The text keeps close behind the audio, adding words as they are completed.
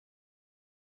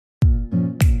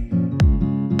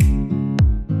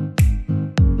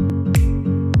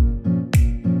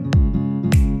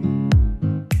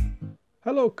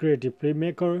Hello creative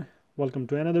filmmaker, welcome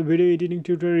to another video editing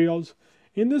tutorials.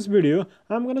 In this video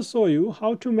I'm gonna show you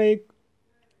how to make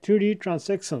 3D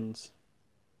transactions.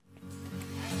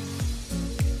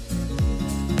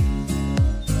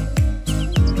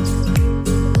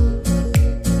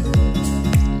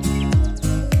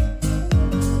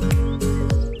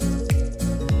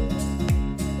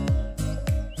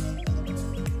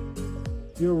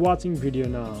 You're watching video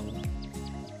now.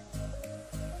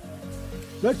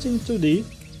 Let's into the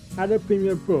Adobe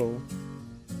Premiere Pro.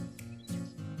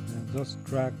 And just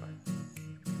drag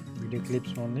video clips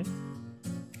only.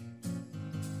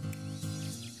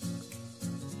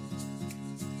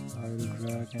 I will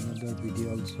drag another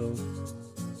video also.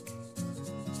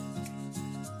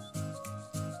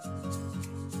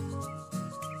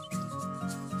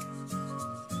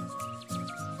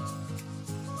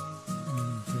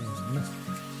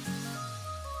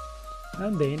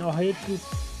 And then I head to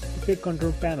Effect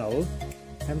Control panel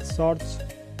and search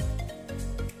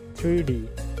 3D.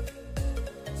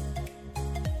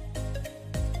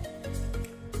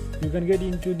 You can get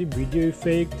into the video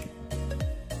effect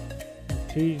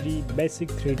 3D, basic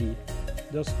 3D.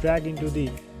 Just drag into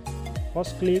the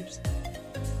first clips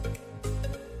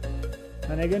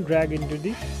and again drag into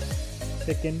the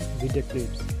second video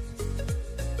clips.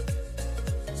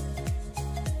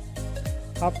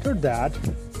 After that,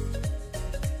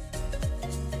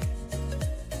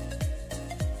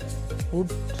 put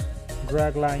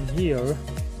drag line here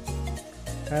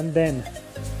and then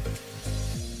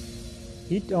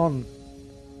hit on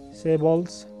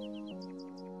Swivels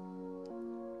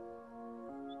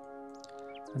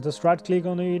and just right click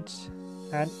on it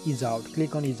and ease out.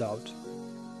 Click on ease out.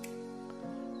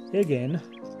 Again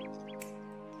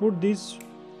put this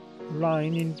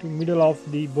line into middle of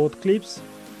the both clips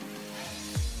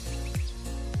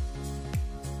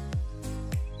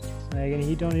and again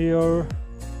hit on here.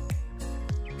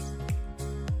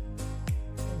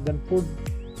 Then put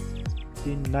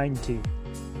the 90.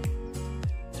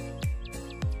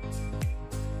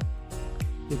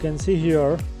 You can see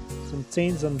here some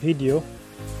change on video.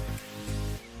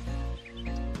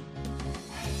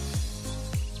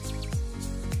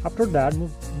 After that,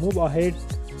 move ahead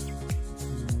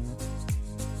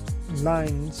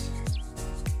lines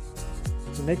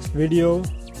to next video.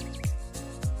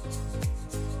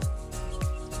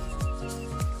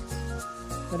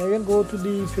 And again go to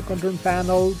the Effect Control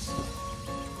panels,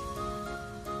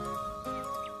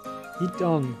 hit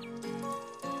on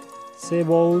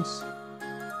Swivels.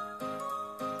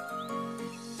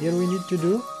 Here we need to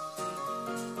do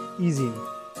easing.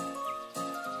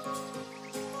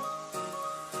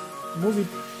 Move it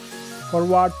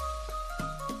forward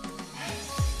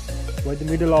by the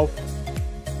middle of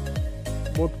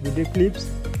both video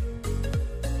clips.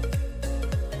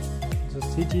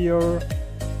 Just hit here.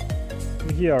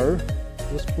 Here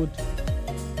just put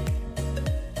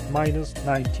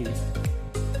 -90.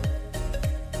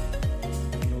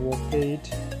 Okay,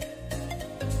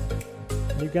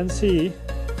 you can see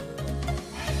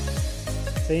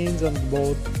change on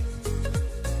both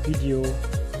video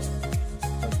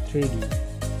and 3D.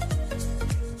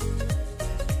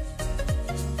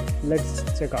 Let's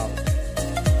check out.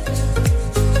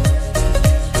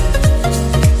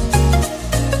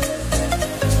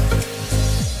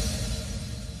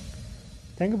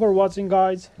 Thank you for watching,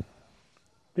 guys.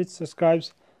 Please subscribe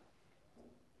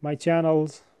my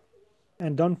channels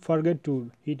and don't forget to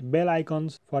hit bell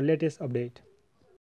icons for latest update.